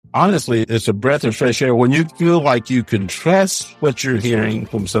honestly, it's a breath of fresh air when you feel like you can trust what you're hearing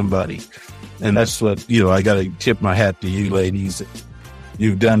from somebody. And that's what, I got to tip my hat to you ladies.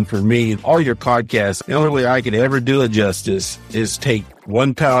 You've done for me. All your podcasts, the only way I could ever do it justice is take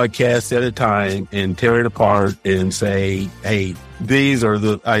one podcast at a time and tear it apart and say, hey, these are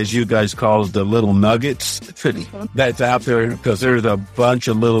the, as you guys call it, the little nuggets that's out there, because there's a bunch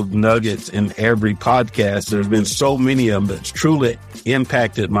of little nuggets in every podcast. There's been so many of them that's truly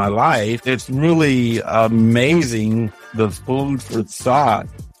impacted my life. It's really amazing the food for thought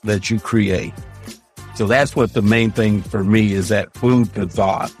that you create. So that's what the main thing for me is, that food for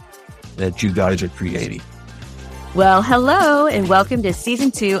thought that you guys are creating. Well, hello, and welcome to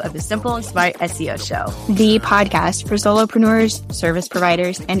Season 2 of the Simple and Smart SEO Show, the podcast for solopreneurs, service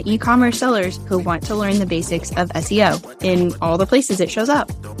providers, and e-commerce sellers who want to learn the basics of SEO in all the places it shows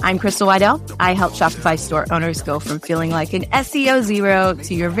up. I'm Crystal Waddell. I help Shopify store owners go from feeling like an SEO zero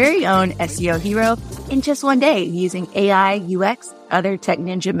to your very own SEO hero in just one day using AI, UX, other tech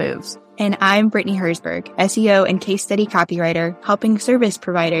ninja moves. And I'm Brittany Herzberg, SEO and case study copywriter, helping service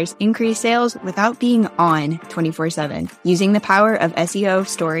providers increase sales without being on 24/7, using the power of SEO,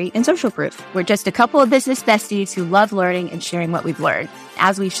 story, and social proof. We're just a couple of business besties who love learning and sharing what we've learned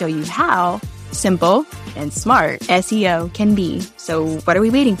as we show you how simple and smart SEO can be. So what are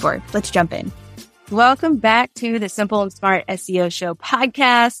we waiting for? Let's jump in. Welcome back to the Simple and Smart SEO Show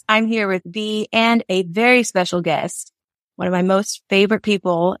podcast. I'm here with Bea and a very special guest. One of my most favorite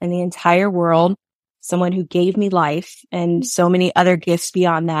people in the entire world, someone who gave me life and so many other gifts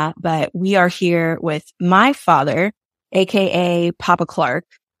beyond that. But we are here with my father, aka Papa Clark,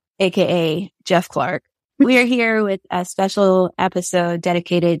 aka Jeff Clark. We are here with a special episode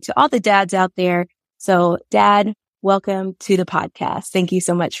dedicated to all the dads out there. So Dad, welcome to the podcast. Thank you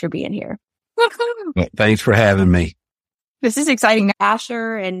so much for being here. Thanks for having me. This is exciting.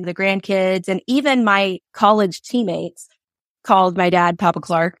 Asher and the grandkids and even my college teammates called my dad Papa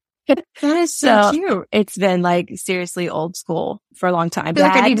Clark. That is so cute. It's been like seriously old school for a long time. I feel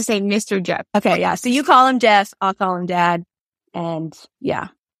like I need to say Mr. Jeff. Okay, yeah. So you call him Jeff, I'll call him Dad. And yeah.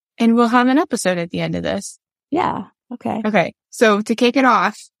 And we'll have an episode at the end of this. Yeah. Okay. Okay. So to kick it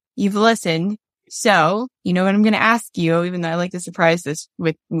off, you've listened. So you know what I'm going to ask you, even though I like to surprise this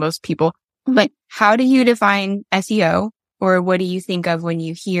with most people. But how do you define SEO, or what do you think of when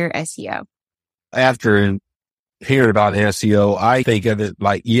you hear SEO? After hearing about SEO, I think of it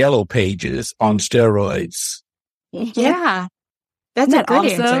like Yellow Pages on steroids. Yeah. That's a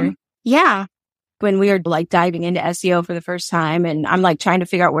good answer. Yeah. When we were like diving into SEO for the first time and I'm like trying to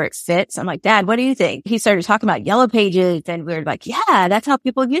figure out where it fits, I'm like, Dad, what do you think? He started talking about Yellow Pages and we were like, yeah, that's how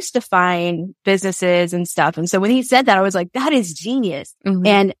people used to find businesses and stuff. And so when he said that, I was like, that is genius. Mm-hmm.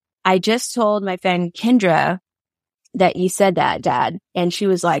 And I just told my friend Kendra that you said that, Dad. And she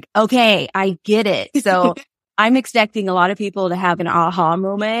was like, okay, I get it. So I'm expecting a lot of people to have an aha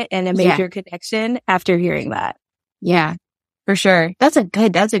moment and a major connection after hearing that. Yeah, for sure.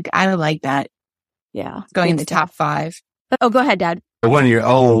 I like that. Yeah. Going in the top 5. Oh, go ahead, Dad. When you're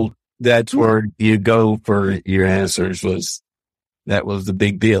old, that's where you go for your answers. That was the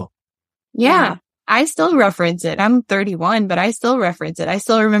big deal. Yeah. I still reference it. I'm 31, but I still reference it. I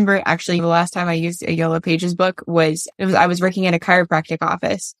still remember actually the last time I used a Yellow Pages book I was working at a chiropractic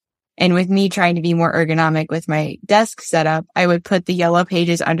office. And with me trying to be more ergonomic with my desk setup, I would put the Yellow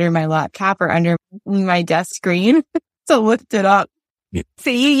Pages under my laptop or under my desk screen to lift it up. Yeah. So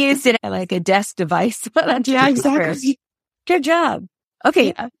you used it like a desk device. Yeah, exactly. Good job. Okay.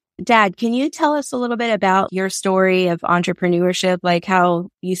 Yeah. Dad, can you tell us a little bit about your story of entrepreneurship, like how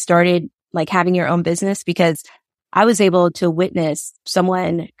you started like having your own business? Because I was able to witness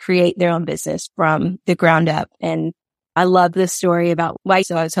someone create their own business from the ground up. And I love this story about why.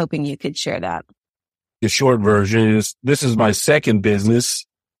 So I was hoping you could share that. The short version is this is my second business,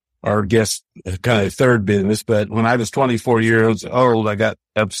 or I guess kind of third business. But when I was 24 years old, I got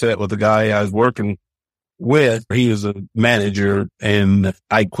upset with the guy I was working with. He was a manager and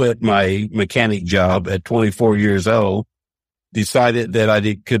I quit my mechanic job at 24 years old. Decided that I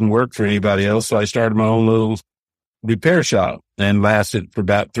couldn't work for anybody else. So I started my own little repair shop and lasted for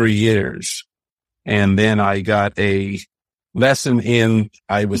about 3 years. And then I got a lesson in,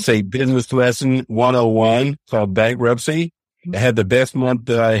 I would say, business lesson 101 called bankruptcy. I had the best month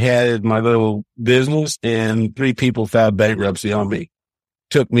that I had in my little business and 3 people filed bankruptcy on me.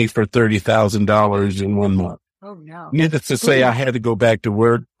 Took me for $30,000 in 1 month. Oh, no. Needless to say, I had to go back to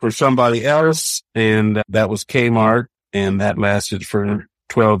work for somebody else. And that was Kmart. And that lasted for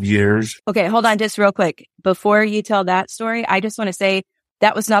 12 years. Okay, hold on just real quick. Before you tell that story, I just want to say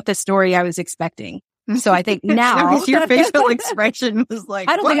that was not the story I was expecting. So I think now your facial expression was like,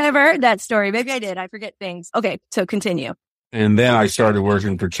 I don't think I ever heard that story. Maybe I did. I forget things. Okay. So continue. And then I started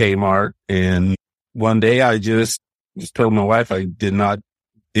working for Kmart. And one day I just told my wife I did not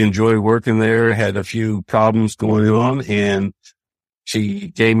enjoy working there, had a few problems going on. And she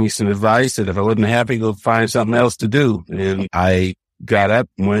gave me some advice that if I wasn't happy, go find something else to do. And I got up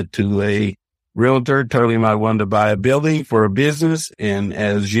and went to a realtor, told him I wanted to buy a building for a business. And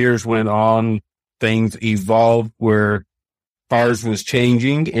as years went on, things evolved where ours was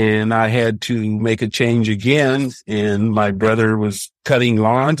changing and I had to make a change again. And my brother was cutting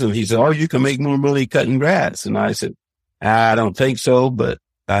lawns and he said, "Oh, you can make more money cutting grass." And I said, "I don't think so." But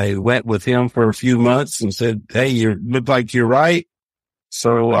I went with him for a few months and said, "Hey, you look like you're right."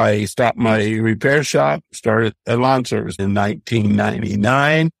 So I stopped my repair shop, started a lawn service in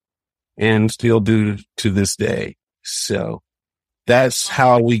 1999 and still do to this day. So that's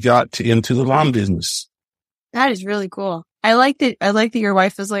how we got into the lawn business. That is really cool. I liked it. I like that your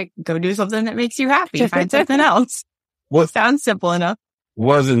wife was like, go do something that makes you happy. Find something else. What sounds simple enough.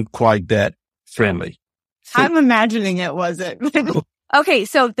 Wasn't quite that friendly. I'm imagining it wasn't. Okay.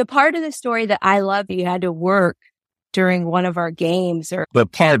 So the part of the story that I love, you had to work during one of our games or. The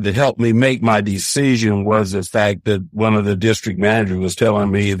part that helped me make my decision was the fact that one of the district managers was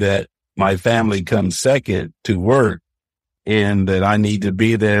telling me that my family comes second to work and that I need to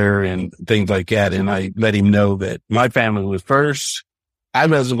be there and things like that. And I let him know that my family was first. I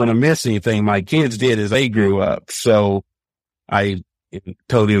wasn't going to miss anything my kids did as they grew up. So I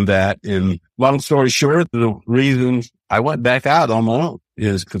told him that. And long story short, the reason I went back out on my own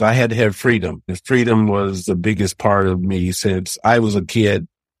is because I had to have freedom. And freedom was the biggest part of me since I was a kid.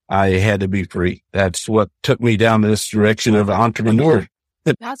 I had to be free. That's what took me down this direction of entrepreneur.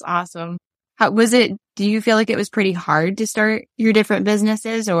 That's awesome. How was it? Do you feel like it was pretty hard to start your different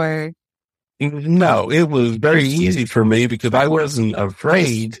businesses or? No, it was very easy for me because I wasn't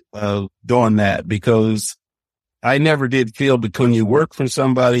afraid of doing that because I never did feel that when you work for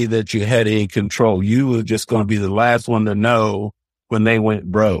somebody that you had any control. You were just going to be the last one to know when they went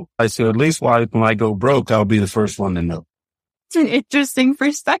broke. I said, at least when I go broke, I'll be the first one to know. It's an interesting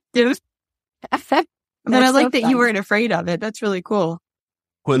perspective. And I like that you weren't afraid of it. That's really cool.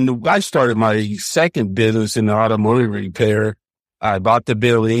 When I started my second business in automotive repair, I bought the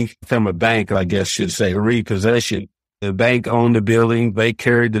building from a bank, I guess should say, repossession. The bank owned the building. They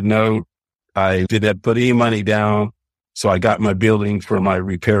carried the note. I didn't put any money down. So I got my building for my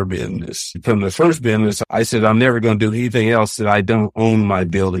repair business. From the first business, I said, I'm never going to do anything else that I don't own my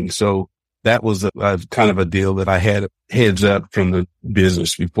building. So that was a kind of a deal that I had heads up from the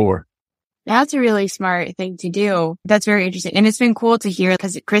business before. That's a really smart thing to do. That's very interesting. And it's been cool to hear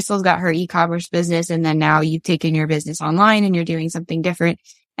because Crystal's got her e-commerce business and then now you've taken your business online and you're doing something different.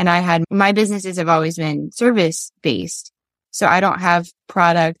 And my businesses have always been service based. So I don't have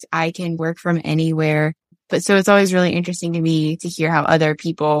product. I can work from anywhere. But so it's always really interesting to me to hear how other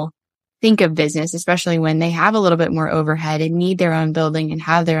people think of business, especially when they have a little bit more overhead and need their own building and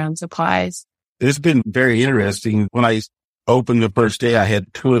have their own supplies. It's been very interesting. When I opened the first day, I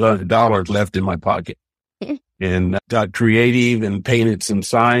had $200 left in my pocket and got creative and painted some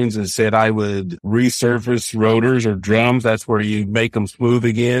signs and said I would resurface rotors or drums. That's where you make them smooth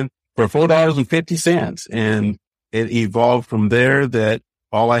again for $4.50. And it evolved from there that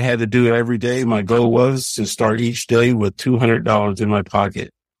all I had to do every day, my goal was to start each day with $200 in my pocket.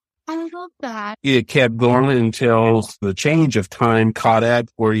 I love that. It kept going until the change of time caught up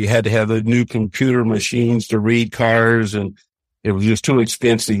where you had to have the new computer machines to read cars and it was just too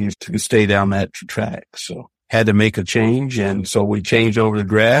expensive to stay down that track. So had to make a change. And so we changed over to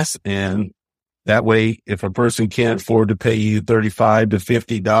grass. And that way, if a person can't afford to pay you $35 to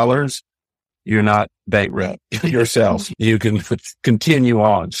 $50, you're not bankrupt yourself. You can continue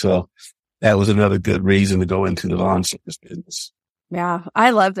on. So that was another good reason to go into the lawn service business. Yeah,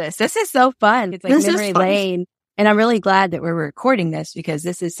 I love this. This is so fun. It's like memory lane. And I'm really glad that we're recording this because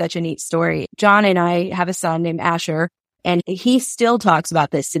this is such a neat story. John and I have a son named Asher, and he still talks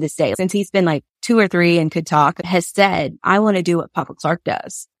about this to this day. Since he's been like 2 or 3 and could talk, has said, I want to do what Papa Clark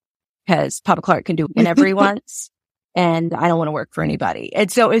does because Papa Clark can do whatever he wants. And I don't want to work for anybody. And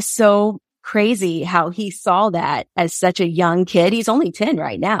so it's so crazy how he saw that as such a young kid. He's only 10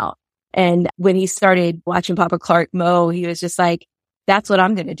 right now. And when he started watching Papa Clark mow, he was just like, that's what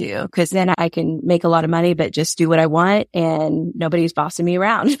I'm going to do because then I can make a lot of money, but just do what I want and nobody's bossing me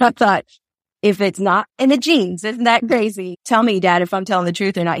around. I thought, if it's not in the genes, isn't that crazy? Tell me, Dad, if I'm telling the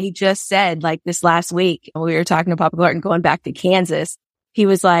truth or not. He just said like this last week, when we were talking to Papa Clark and going back to Kansas, he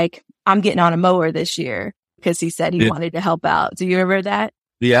was like, I'm getting on a mower this year because he said he wanted to help out. Do you remember that?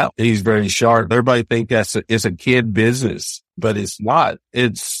 Yeah, he's very sharp. Everybody think it's a kid business, but it's not.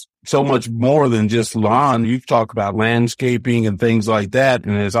 It's so much more than just lawn. You talk about landscaping and things like that.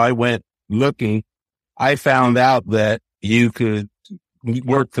 And as I went looking, I found out that you could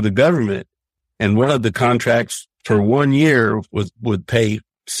work for the government. And one of the contracts for 1 year would pay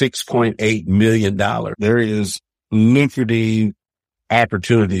 $6.8 million. There is lucrative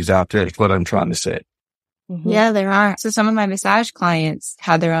opportunities out there is what I'm trying to say. Mm-hmm. Yeah, there are. So some of my massage clients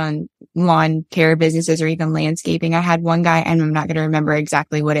had their own lawn care businesses or even landscaping. I had one guy, and I'm not going to remember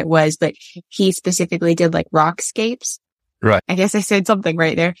exactly what it was, but he specifically did like rockscapes. Right. I guess I said something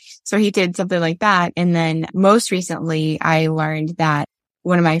right there. So he did something like that. And then most recently, I learned that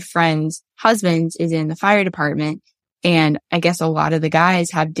one of my friends' husbands is in the fire department. And I guess a lot of the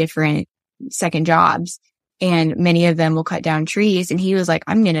guys have different second jobs. And many of them will cut down trees. And he was like,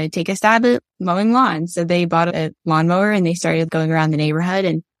 I'm going to take a stab at mowing lawns. So they bought a lawnmower and they started going around the neighborhood.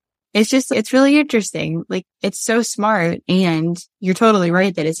 And it's really interesting. Like, it's so smart. And you're totally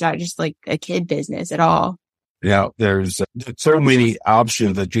right that it's not just like a kid business at all. Yeah, there's so many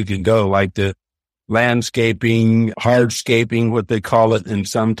options that you can go, like the landscaping, hardscaping, what they call it in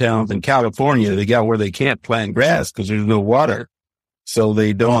some towns. In California, they got where they can't plant grass because there's no water. So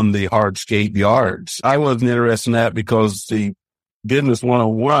they don the hardscape yards. I wasn't interested in that because the business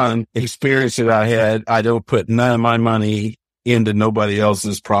 101 experience that I had, I don't put none of my money into nobody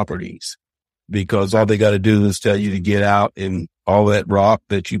else's properties because all they got to do is tell you to get out, and all that rock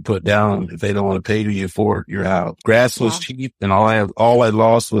that you put down, if they don't want to pay you for it, you're out. Grass was cheap, and all I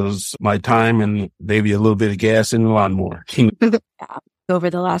lost was my time and maybe a little bit of gas in the lawnmower. Over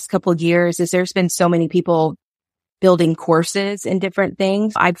the last couple of years, there's been so many people building courses in different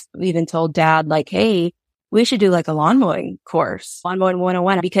things. I've even told Dad, like, hey, we should do like a lawn mowing course, lawn mowing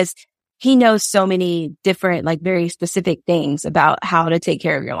 101, because he knows so many different, like very specific things about how to take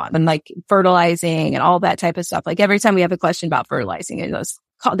care of your lawn and like fertilizing and all that type of stuff. Like every time we have a question about fertilizing, it goes,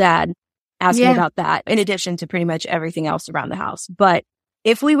 call Dad, ask me about that, in addition to pretty much everything else around the house. But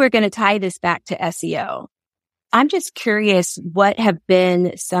if we were going to tie this back to SEO, I'm just curious, what have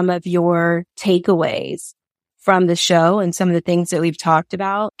been some of your takeaways from the show and some of the things that we've talked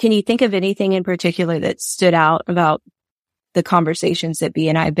about? Can you think of anything in particular that stood out about the conversations that B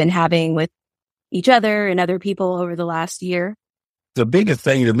and I have been having with each other and other people over the last year? The biggest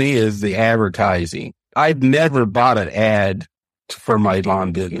thing to me is the advertising. I've never bought an ad for my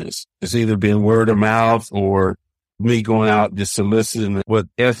lawn business. It's either been word of mouth or me going out just soliciting. What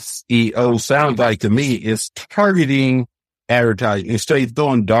SEO sounds like to me is targeting advertising. Instead of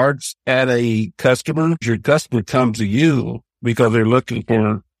throwing darts at a customer, your customer comes to you because they're looking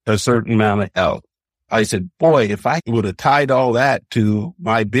for a certain amount of help. I said, boy, if I would have tied all that to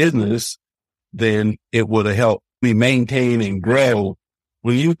my business, then it would have helped me maintain and grow.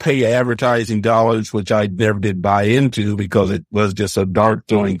 When you pay advertising dollars, which I never did buy into because it was just a dart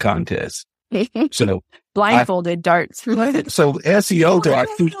throwing contest. So blindfolded darts. So SEO to I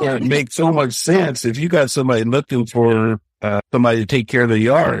think makes so much sense. If you got somebody looking for somebody to take care of the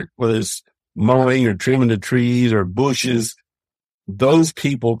yard, whether it's mowing or trimming the trees or bushes, those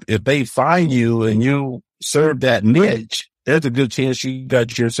people, if they find you and you serve that niche, there's a good chance you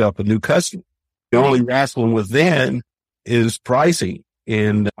got yourself a new customer. The only wrestling with then is pricing.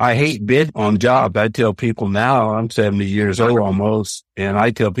 And I hate bid on jobs. I tell people now, I'm 70 years old almost, and I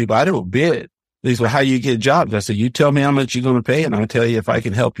tell people I don't bid. They say, well, how you get jobs? I said, you tell me how much you're going to pay, and I'll tell you if I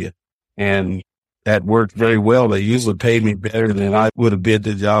can help you. And that worked very well. They usually paid me better than I would have bid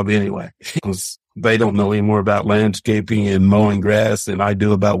the job anyway, because they don't know any more about landscaping and mowing grass than I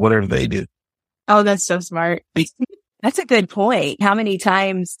do about whatever they do. Oh, that's so smart. That's a good point. How many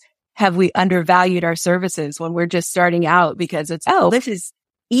times have we undervalued our services when we're just starting out because it's, oh, this is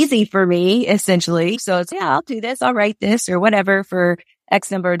easy for me, essentially. So it's, yeah, I'll do this. I'll write this or whatever for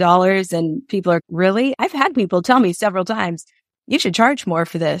X number of dollars. And people are really, I've had people tell me several times, you should charge more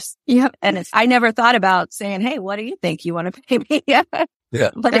for this. Yep. And I never thought about saying, hey, what do you think you want to pay me? Yeah.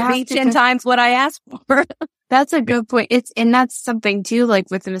 Let it be 10 times what I asked for. That's a good point. And that's something too,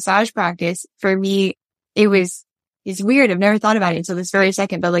 like with the massage practice, for me, it's weird. I've never thought about it until this very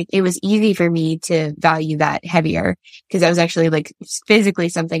second, but like it was easy for me to value that heavier because that was actually like physically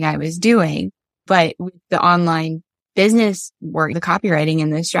something I was doing. But with the online business work, the copywriting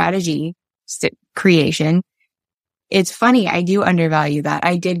and the strategy creation, it's funny. I do undervalue that.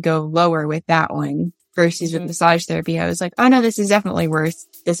 I did go lower with that one versus with massage therapy. I was like, oh no, this is definitely worth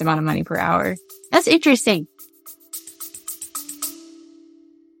this amount of money per hour. That's interesting.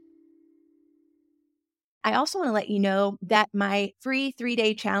 I also want to let you know that my free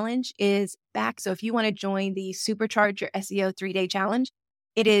 3-day challenge is back. So if you want to join the Supercharge Your SEO 3-day challenge,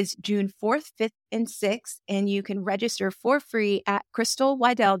 It is June 4th, 5th, and 6th, and you can register for free at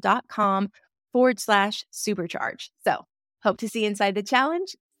crystalwydell.com/supercharge. So hope to see you inside the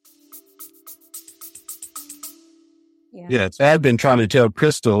challenge. Yes, I've been trying to tell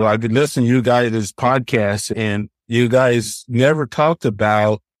Crystal, I've been listening to you guys' podcast, and you guys never talked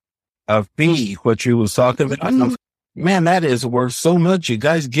about a fee, what you was talking about. Man, that is worth so much. You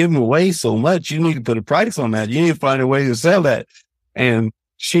guys give them away so much. You need to put a price on that. You need to find a way to sell that. And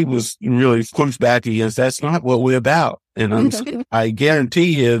she was really pushed back against, that's not what we're about. And I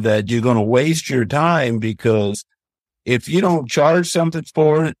guarantee you that you're going to waste your time, because if you don't charge something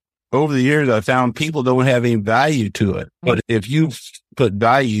for it, over the years, I found people don't have any value to it. But if you put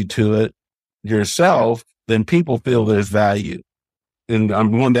value to it yourself, then people feel there's value. And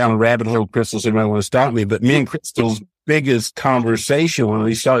I'm going down a rabbit hole, Crystal, so you might want to stop me. But me and Crystal's biggest conversation when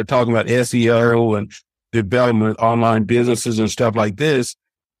we started talking about SEO and development, online businesses and stuff like this,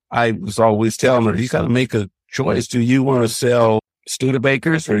 I was always telling her, you got to make a choice. Do you want to sell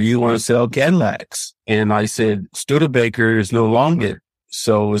Studebakers or you want to sell Cadillacs? And I said, Studebaker is no longer.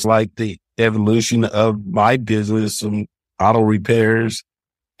 So it's like the evolution of my business and auto repairs,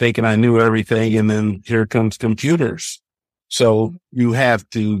 thinking I knew everything. And then here comes computers. So you have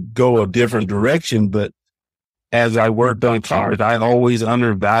to go a different direction. But as I worked on cars, I always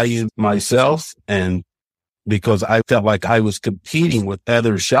undervalued myself. And because I felt like I was competing with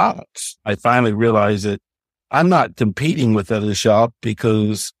other shops, I finally realized that I'm not competing with other shops,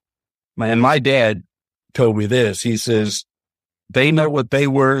 because my dad told me this. He says, they know what they're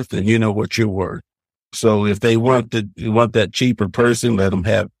worth and you know what you're worth. So if they want that cheaper person, let them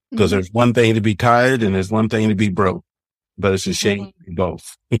have, because there's one thing to be tired and there's one thing to be broke, but it's a shame to be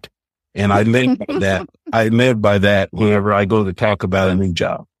both. And I live by that. I live by that whenever I go to talk about a new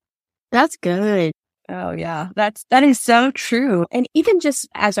job. That's good. Oh yeah. That is so true. And even just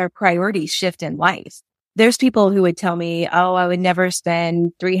as our priorities shift in life, there's people who would tell me, oh, I would never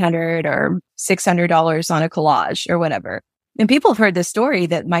spend $300 or $600 on a collage or whatever. And people have heard the story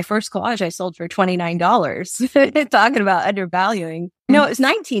that my first collage I sold for $29. Talking about undervaluing. No, it was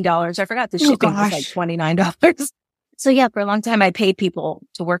 $19. I forgot the shipping was like $29. So yeah, for a long time, I paid people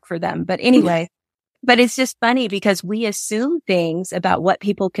to work for them. But anyway, but it's just funny because we assume things about what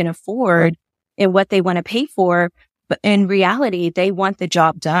people can afford and what they want to pay for. But in reality, they want the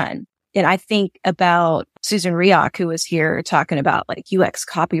job done. And I think about Susan Rioch, who was here talking about like UX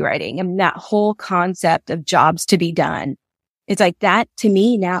copywriting and that whole concept of jobs to be done. It's like that to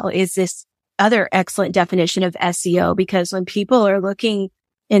me now is this other excellent definition of SEO, because when people are looking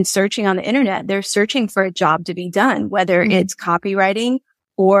and searching on the internet, they're searching for a job to be done, whether it's copywriting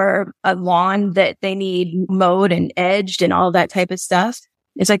or a lawn that they need mowed and edged and all that type of stuff.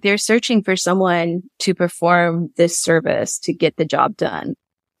 It's like they're searching for someone to perform this service to get the job done.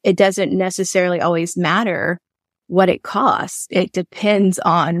 It doesn't necessarily always matter what it costs. It depends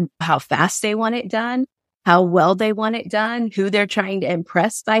on how fast they want it done, how well they want it done, who they're trying to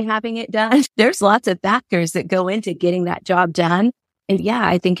impress by having it done. There's lots of factors that go into getting that job done. And yeah,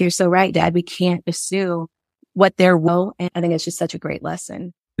 I think you're so right, Dad. We can't assume what their will. And I think it's just such a great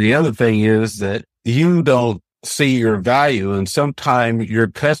lesson. The other thing is that you don't see your value. And sometimes your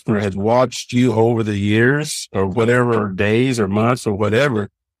customer has watched you over the years or whatever, days or months or whatever,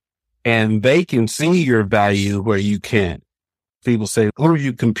 and they can see your value where you can't. People say, who are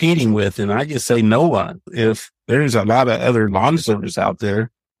you competing with? And I just say, no one. If there's a lot of other lawn service out there,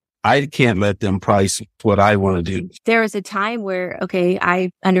 I can't let them price what I want to do. There was a time where, okay,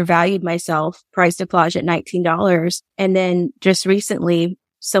 I undervalued myself, priced a collage at $19. And then just recently,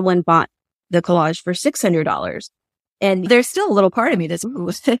 someone bought the collage for $600. And there's still a little part of me that's,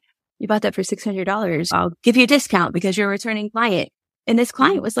 ooh, you bought that for $600. I'll give you a discount because you're a returning client. And this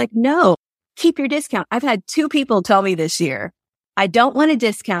client was like, no, keep your discount. I've had 2 people tell me this year, I don't want a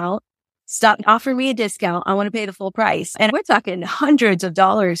discount. Stop offering me a discount. I want to pay the full price. And we're talking hundreds of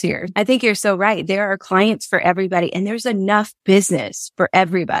dollars here. I think you're so right. There are clients for everybody and there's enough business for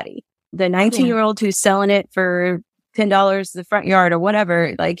everybody. The 19-year-old who's selling it for $10 the front yard or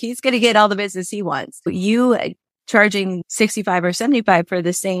whatever, like he's going to get all the business he wants. You charging $65 or $75 for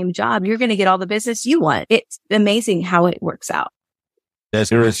the same job, you're going to get all the business you want. It's amazing how it works out.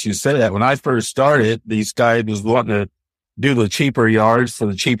 That's interesting you said that. When I first started, these guys was wanting to do the cheaper yards for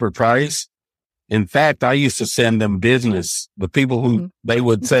the cheaper price. In fact, I used to send them business. The people who they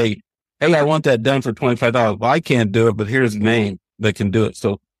would say, hey, I want that done for $25. Well, I can't do it, but here's the name that can do it.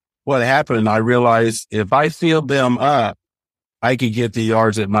 So what happened, I realized if I filled them up, I could get the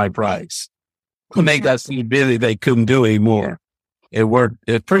yards at my price. When they got so busy, they couldn't do anymore. It worked.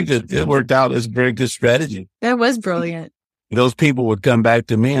 It's pretty good. It worked out as a very good strategy. That was brilliant. those people would come back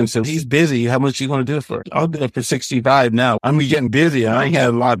to me and say, he's busy. How much are you going to do it for? I'll do it for 65 now. I'm getting busy. I ain't had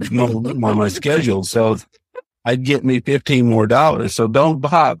a lot on my schedule. So I'd get me $15 more. So don't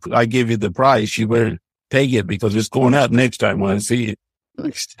balk. I give you the price. You better take it because it's going up next time when I see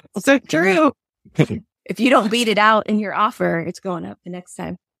it. So true. If you don't beat it out in your offer, it's going up the next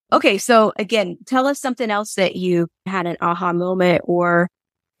time. Okay. So again, tell us something else that you had an aha moment or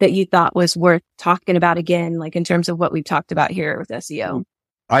that you thought was worth talking about again, like in terms of what we've talked about here with SEO.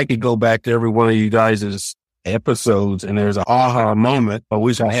 I could go back to every one of you guys' episodes and there's an aha moment. I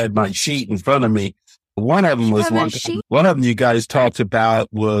wish I had my sheet in front of me. One of them was one of them you guys talked about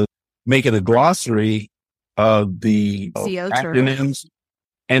was making a glossary of the SEO acronyms.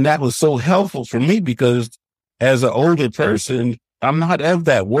 And that was so helpful for me because as an older person, I'm not of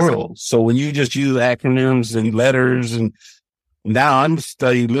that world. So when you just use acronyms and letters, and now I'm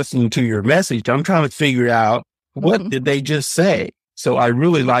listening to your message, I'm trying to figure out what did they just say? So I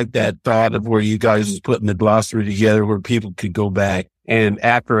really like that thought of where you guys was putting the glossary together where people could go back and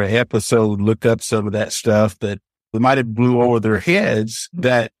after an episode, look up some of that stuff that might have blew over their heads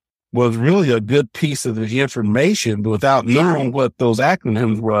that was really a good piece of the information, but without knowing what those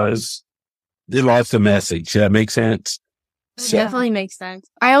acronyms was, they lost the message. That makes sense? So, definitely makes sense.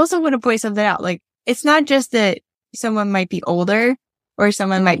 I also want to point something out. Like, it's not just that someone might be older or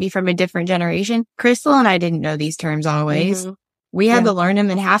someone might be from a different generation. Crystal and I didn't know these terms always. Mm-hmm. We had to learn them,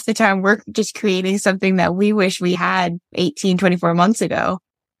 and half the time we're just creating something that we wish we had 18, 24 months ago.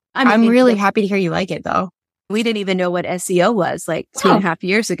 I'm really happy to hear you like it, though. We didn't even know what SEO was like 2.5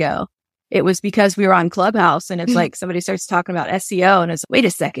 years ago. It was because we were on Clubhouse and it's like somebody starts talking about SEO and it's, wait a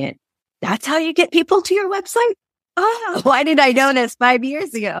second, that's how you get people to your website? Oh, why did I know this 5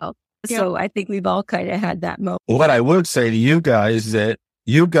 years ago? Yeah. So I think we've all kind of had that moment. What I would say to you guys is that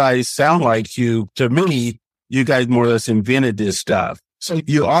you guys sound like to me, you guys more or less invented this stuff. So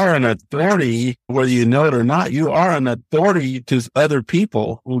you are an authority, whether you know it or not, you are an authority to other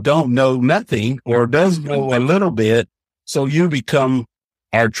people who don't know nothing or does know a little bit. So you become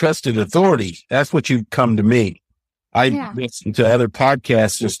our trusted authority. That's what you've come to me. I listened to other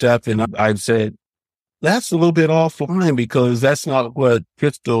podcasts and stuff, and I've said, that's a little bit offline because that's not what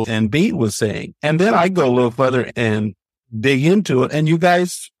Crystal and Beat was saying. And then I go a little further and dig into it, and you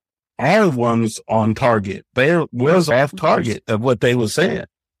guys are the ones on target. They was off target of what they were saying.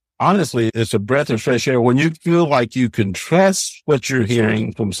 Honestly, it's a breath of fresh air when you feel like you can trust what you're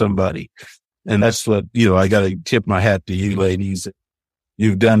hearing from somebody. And that's what, I got to tip my hat to you ladies.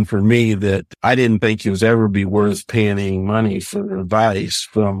 You've done for me that I didn't think it was ever be worth paying money for advice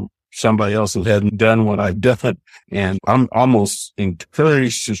from somebody else who hadn't done what I've done. And I'm almost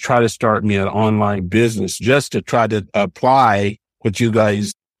encouraged to try to start me an online business just to try to apply what you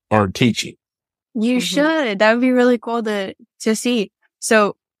guys are teaching. You should. That would be really cool to see.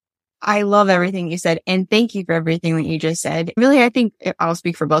 So I love everything you said. And thank you for everything that you just said. Really, I think I'll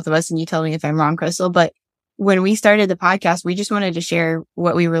speak for both of us and you tell me if I'm wrong, Crystal. But when we started the podcast, we just wanted to share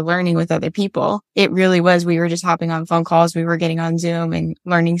what we were learning with other people. It really was. We were just hopping on phone calls. We were getting on Zoom and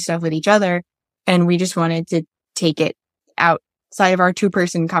learning stuff with each other. And we just wanted to take it outside of our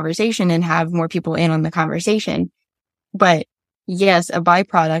 2-person conversation and have more people in on the conversation. But yes, a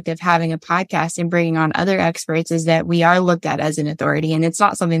byproduct of having a podcast and bringing on other experts is that we are looked at as an authority. And it's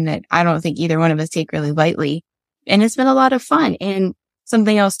not something that I don't think either one of us take really lightly. And it's been a lot of fun. And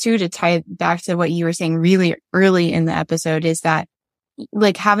something else too, to tie back to what you were saying really early in the episode is that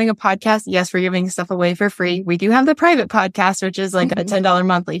like having a podcast, yes, we're giving stuff away for free. We do have the private podcast, which is like a $10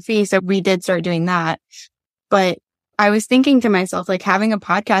 monthly fee. So we did start doing that. But I was thinking to myself, like having a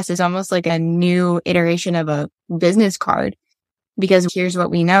podcast is almost like a new iteration of a business card. Because here's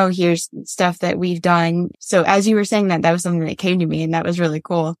what we know, here's stuff that we've done. So as you were saying that was something that came to me and that was really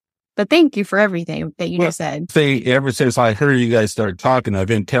cool. But thank you for everything that you just said. Ever since I heard you guys start talking, I've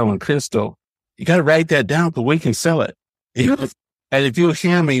been telling Crystal, you got to write that down so we can sell it. And if you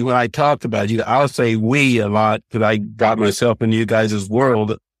hear me when I talk about you, I'll say we a lot because I got myself in you guys'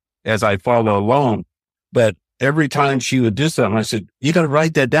 world as I follow along. But every time she would do something, I said, you got to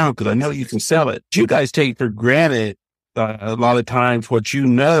write that down because I know you can sell it. You guys take for granted a lot of times what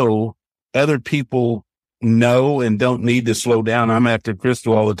other people know and don't need to slow down. I'm after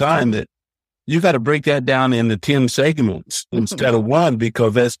Crystal all the time that you got to break that down into 10 segments instead of one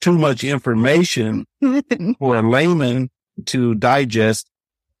because that's too much information for a layman to digest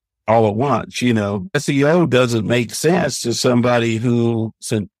all at once. SEO doesn't make sense to somebody who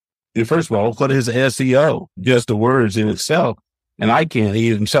said, first of all, what is SEO? Just the words in itself. And I can't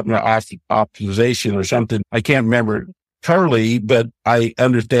even something like optimization or something. I can't remember totally, but I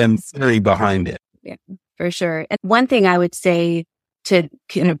understand the theory behind it. Yeah. for sure. And one thing I would say to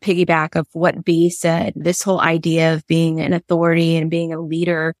kind of piggyback of what B said, this whole idea of being an authority and being a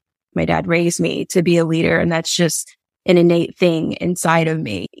leader, my dad raised me to be a leader, and that's just an innate thing inside of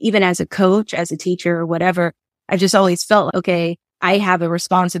me. Even as a coach, as a teacher, or whatever, I've just always felt, okay, I have a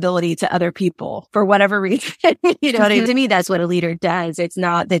responsibility to other people for whatever reason. You know, to me, that's what a leader does. It's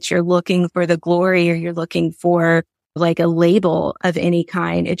not that you're looking for the glory or you're looking for like a label of any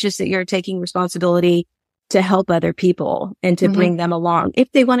kind. It's just that you're taking responsibility to help other people and to bring them along if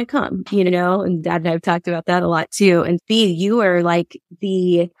they want to come, you know, and Dad and I've talked about that a lot too. And B, you are like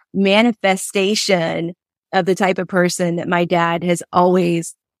the manifestation of the type of person that my dad has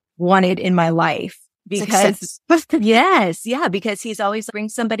always wanted in my life. Because because he's always bring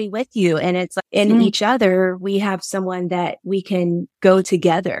somebody with you. And it's like in each other, we have someone that we can go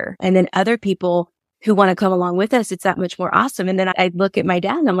together. And then other people who want to come along with us, it's that much more awesome. And then I look at my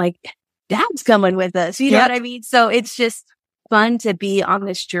dad and I'm like, Dad's coming with us. You know what I mean? So it's just fun to be on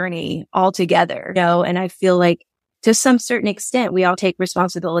this journey all together, you know? And I feel like to some certain extent, we all take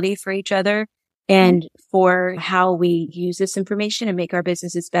responsibility for each other and for how we use this information and make our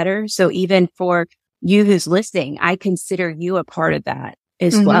businesses better. So even for you who's listening, I consider you a part of that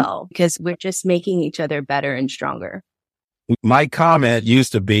as well, because we're just making each other better and stronger. My comment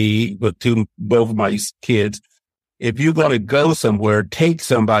used to be to both of my kids, if you're going to go somewhere, take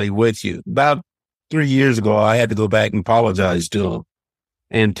somebody with you. About 3 years ago, I had to go back and apologize to them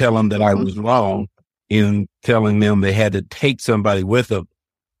and tell them that I was wrong in telling them they had to take somebody with them,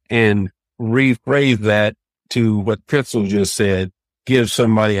 and rephrase that to what Crystal just said. Give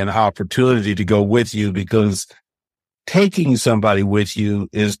somebody an opportunity to go with you, because taking somebody with you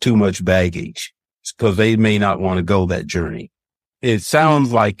is too much baggage because they may not want to go that journey. It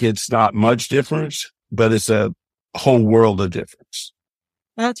sounds like it's not much difference, but it's a whole world of difference.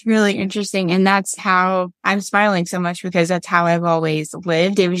 That's really interesting. And that's how I'm smiling so much, because that's how I've always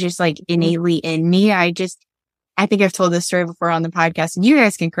lived. It was just like innately in me. I think I've told this story before on the podcast, and you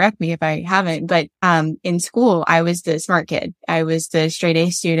guys can correct me if I haven't, but in school, I was the smart kid. I was the straight A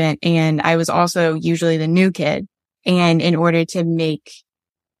student, and I was also usually the new kid. And in order to make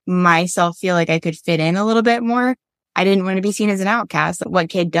myself feel like I could fit in a little bit more, I didn't want to be seen as an outcast, like what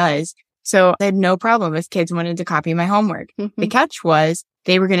kid does. So I had no problem if kids wanted to copy my homework. The catch was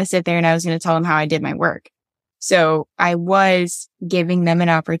they were going to sit there and I was going to tell them how I did my work. So I was giving them an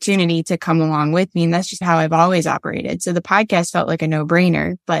opportunity to come along with me. And that's just how I've always operated. So the podcast felt like a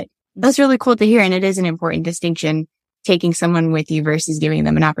no-brainer, but that's really cool to hear. And it is an important distinction, taking someone with you versus giving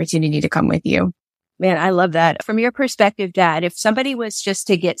them an opportunity to come with you. Man, I love that. From your perspective, Dad, if somebody was just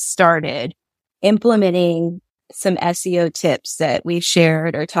to get started implementing some SEO tips that we've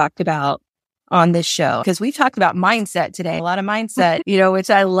shared or talked about on this show, because we've talked about mindset today, a lot of mindset, you know, which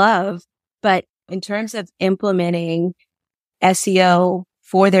I love, but in terms of implementing SEO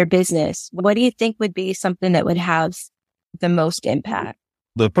for their business, what do you think would be something that would have the most impact?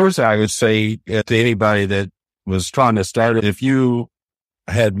 The first I would say to anybody that was trying to start it, if you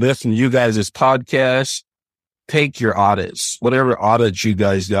had listened to you guys' podcast, take your audits, whatever audits you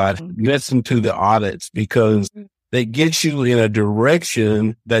guys got, listen to the audits, because they get you in a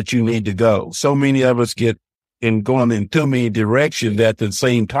direction that you need to go. So many of us get going in too many directions at the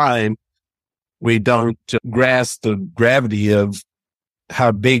same time. We don't grasp the gravity of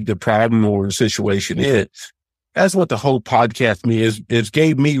how big the problem or situation is. That's what the whole podcast is. It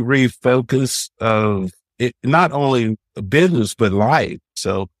gave me refocus of it, not only business, but life.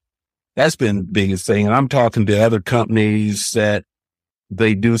 So that's been the biggest thing. And I'm talking to other companies that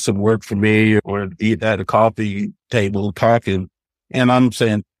they do some work for me or eat at a coffee table talking. And I'm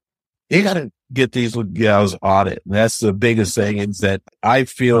saying, you got to get these gals audit. That's the biggest thing, is that I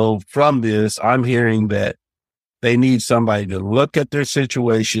feel from this, I'm hearing that they need somebody to look at their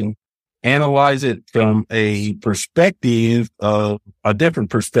situation, analyze it from a perspective of a different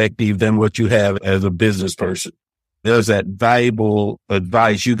perspective than what you have as a business person. There's that valuable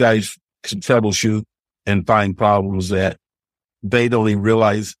advice. You guys can troubleshoot and find problems that they don't even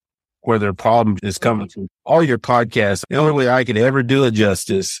realize where their problem is coming from. All your podcasts, the only way I could ever do it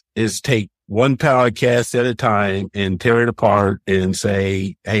justice is take one podcast at a time and tear it apart and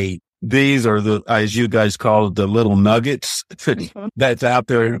say, hey, these are the, as you guys call it, the little nuggets that's out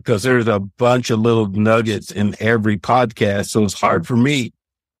there, because there's a bunch of little nuggets in every podcast. So it's hard for me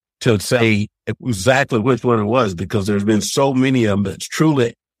to say exactly which one it was, because there's been so many of them that's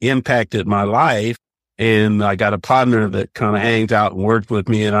truly impacted my life. And I got a partner that kind of hangs out and works with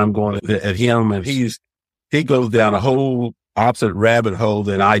me, and I'm going at him, and he goes down a whole opposite rabbit hole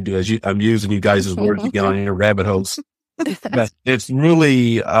than I do. I'm using you guys' words to get on your rabbit holes. But it's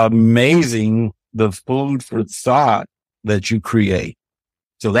really amazing the food for thought that you create.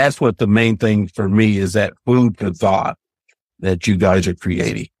 So that's what the main thing for me is, that food for thought that you guys are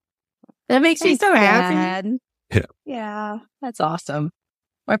creating. That makes me so happy. happy. Yeah. Yeah, that's awesome.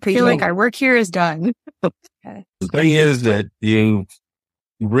 I I appreciate feel like it. our work here is done. The thing is that you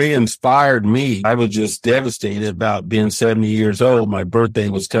re-inspired me. I was just devastated about being 70 years old. My birthday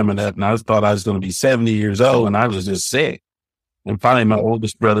was coming up and I thought I was going to be 70 years old and I was just sick. And finally, my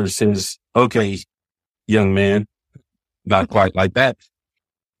oldest brother says, okay, young man, not quite like that.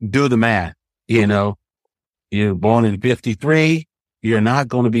 Do the math. You know, you're born in 53. You're not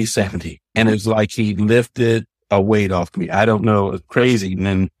going to be 70. And it's like he lifted a weight off me. I don't know. It's crazy. And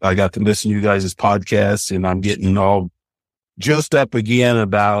then I got to listen to you guys' podcasts and I'm getting all juiced up again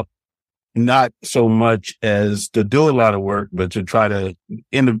about not so much as to do a lot of work, but to try to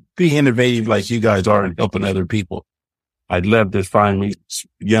be innovative like you guys are and helping other people. I'd love to find me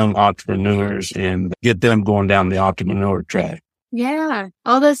young entrepreneurs and get them going down the entrepreneur track. Yeah.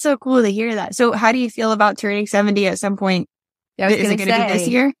 Oh, that's so cool to hear that. So how do you feel about turning 70 at some point? Is it going to be this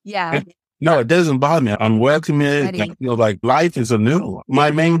year? Yeah. No, it doesn't bother me. I'm welcoming it. I feel like life is a new one.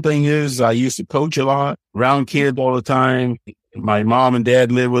 My main thing is I used to coach a lot, around kids all the time. My mom and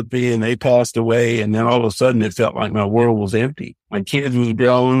dad lived with me and they passed away. And then all of a sudden it felt like my world was empty. My kids was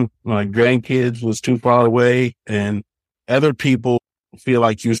grown. My grandkids was too far away. And other people feel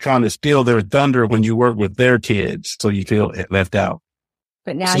like you're trying to steal their thunder when you work with their kids. So you feel left out.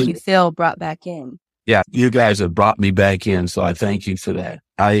 But now you feel brought back in. Yeah, you guys have brought me back in. So I thank you for that.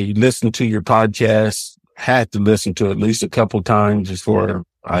 I listened to your podcast, had to listen to it at least a couple times before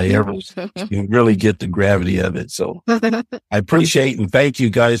I ever really get the gravity of it. So I appreciate and thank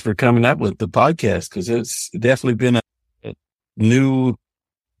you guys for coming up with the podcast because it's definitely been a new,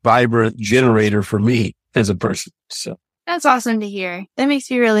 vibrant generator for me as a person. So that's awesome to hear. That makes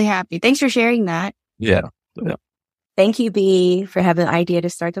me really happy. Thanks for sharing that. Yeah. Thank you, B, for having the idea to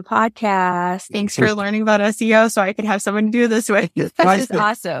start the podcast. Thanks for learning about SEO so I could have someone to do this with. This is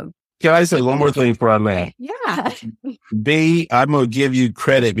awesome. Can I say one more thing before I land? Yeah. B, I'm going to give you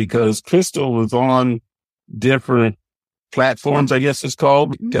credit because Crystal was on different platforms, I guess it's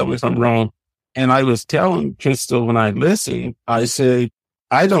called. Tell me if I'm wrong. And I was telling Crystal when I listened, I said,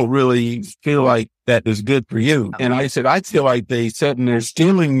 I don't really feel like that is good for you. And I said, I feel like they sitting there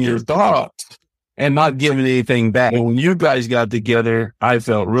stealing your thoughts and not giving anything back. And when you guys got together, I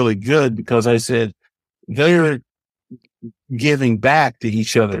felt really good because I said, they're giving back to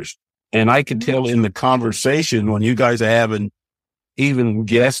each other's. And I could tell in the conversation when you guys are having even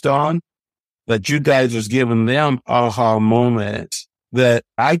guests on that you guys was giving them aha moments that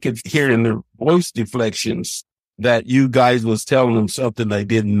I could hear in their voice deflections that you guys was telling them something they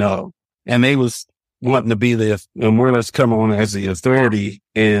didn't know. And they was wanting to be the, more or less come on as the authority.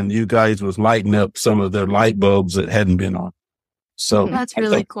 And you guys was lighting up some of their light bulbs that hadn't been on. So that's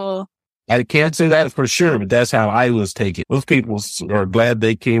really cool. I can't say that for sure, but that's how I was taking. Those people are glad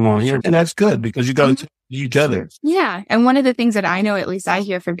they came on here. And that's good because you got to each other. Yeah. And one of the things that I know, at least I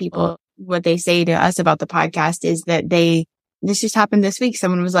hear from people, what they say to us about the podcast is that this just happened this week.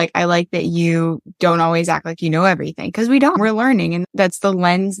 Someone was like, I like that you don't always act like you know everything because we don't. We're learning. And that's the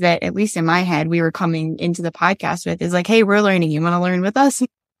lens that, at least in my head, we were coming into the podcast with is like, hey, we're learning. You want to learn with us?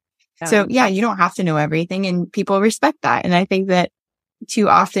 Yeah. So yeah, you don't have to know everything and people respect that. And I think that too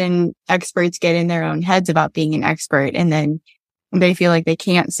often experts get in their own heads about being an expert and then they feel like they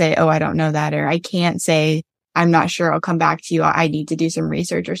can't say, oh, I don't know that, or I can't say, I'm not sure. I'll come back to you. I need to do some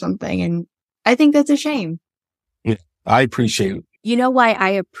research or something. And I think that's a shame. Yeah, I appreciate it. You know why I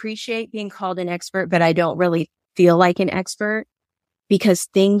appreciate being called an expert, but I don't really feel like an expert? Because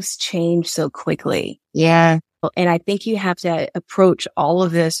things change so quickly. Yeah. And I think you have to approach all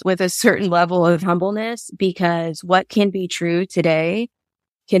of this with a certain level of humbleness because what can be true today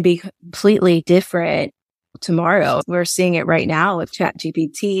can be completely different tomorrow. We're seeing it right now with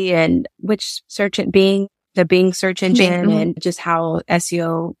ChatGPT and which the Bing search engine and just how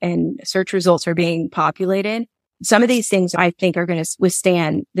SEO and search results are being populated. Some of these things I think are going to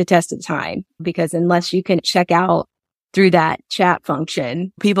withstand the test of time because unless you can check out through that chat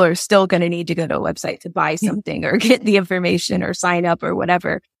function, people are still going to need to go to a website to buy something or get the information or sign up or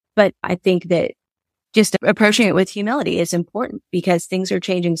whatever. But I think that just approaching it with humility is important because things are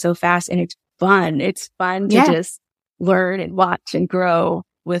changing so fast and it's fun. It's fun to just learn and watch and grow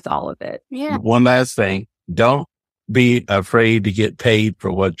with all of it. Yeah. One last thing. Don't be afraid to get paid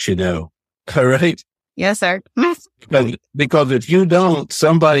for what you know. All right? Yes, sir. Because if you don't,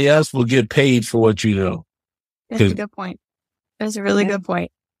 somebody else will get paid for what you know. That's a good point. That's a really good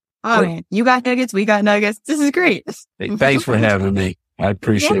point. Oh, man. You got nuggets. We got nuggets. This is great. Hey, thanks for having me. I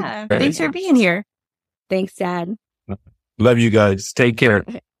appreciate Yeah. it. Thanks for being here. Thanks, Dad. Love you guys. Take care.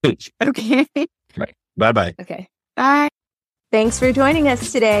 Okay. Bye-bye. Okay. Bye. Thanks for joining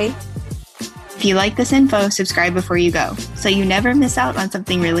us today. If you like this info, subscribe before you go so you never miss out on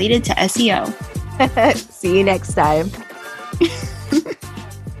something related to SEO. See you next time.